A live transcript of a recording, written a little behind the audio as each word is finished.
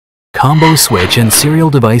Combo Switch and Serial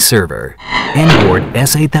Device Server, NPort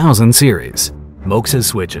S8000 Series. Moxa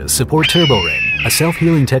switches support Turbo Ring, a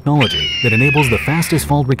self-healing technology that enables the fastest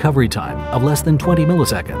fault recovery time of less than 20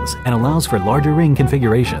 milliseconds and allows for larger ring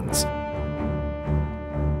configurations.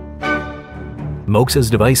 Moxa's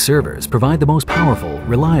device servers provide the most powerful,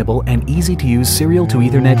 reliable, and easy-to-use serial to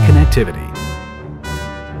Ethernet connectivity.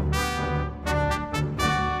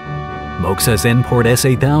 Moxa's NPort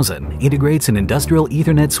S8000 integrates an industrial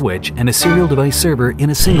Ethernet switch and a serial device server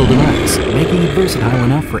in a single device, making it versatile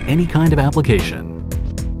enough for any kind of application.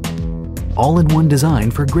 All-in-one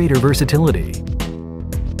design for greater versatility.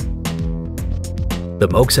 The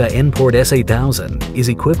Moxa NPort S8000 is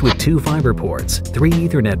equipped with 2 fiber ports, 3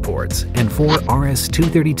 Ethernet ports, and 4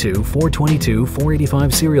 RS-232, 422,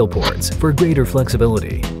 485 serial ports for greater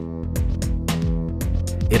flexibility.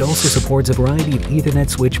 It also supports a variety of Ethernet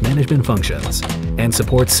switch management functions and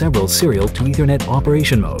supports several serial to Ethernet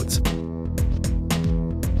operation modes.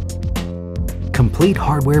 Complete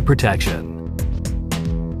hardware protection.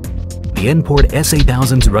 The NPort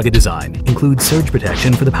S8000's rugged design includes surge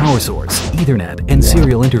protection for the power source, Ethernet, and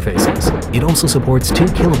serial interfaces. It also supports 2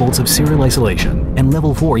 kilovolts of serial isolation and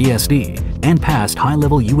level 4 ESD and passed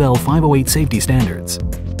high-level UL 508 safety standards.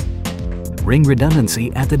 Ring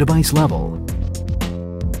redundancy at the device level.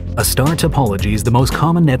 A star topology is the most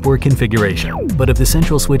common network configuration, but if the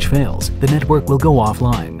central switch fails, the network will go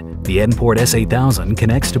offline. The NPort S8000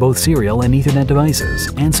 connects to both serial and Ethernet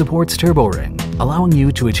devices and supports Turbo Ring, allowing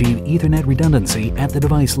you to achieve Ethernet redundancy at the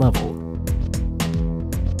device level.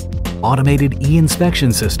 Automated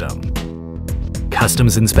e-inspection system.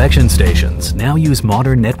 Customs inspection stations now use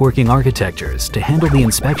modern networking architectures to handle the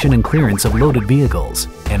inspection and clearance of loaded vehicles.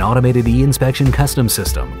 An automated e-inspection custom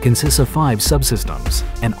system consists of 5 subsystems: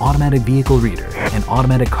 an automatic vehicle reader, an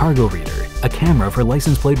automatic cargo reader, a camera for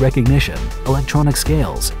license plate recognition, electronic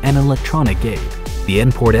scales, and an electronic gate. The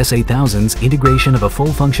NPort S8000's integration of a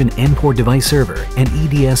full-function NPort device server and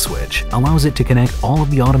EDS switch allows it to connect all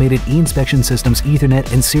of the automated e-inspection system's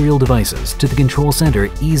Ethernet and serial devices to the control center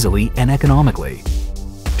easily and economically.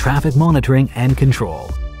 Traffic monitoring and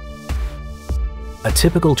control. A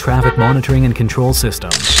typical traffic monitoring and control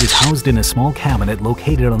system is housed in a small cabinet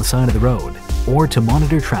located on the side of the road, or to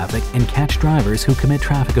monitor traffic and catch drivers who commit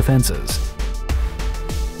traffic offenses.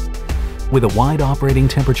 With a wide operating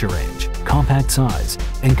temperature range, compact size,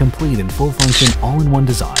 and complete and full-function all-in-one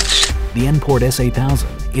design, the NPort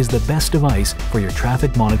S8000 is the best device for your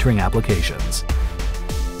traffic monitoring applications.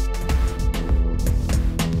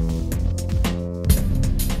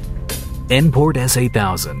 NPort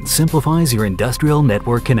S8000 simplifies your industrial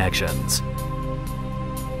network connections.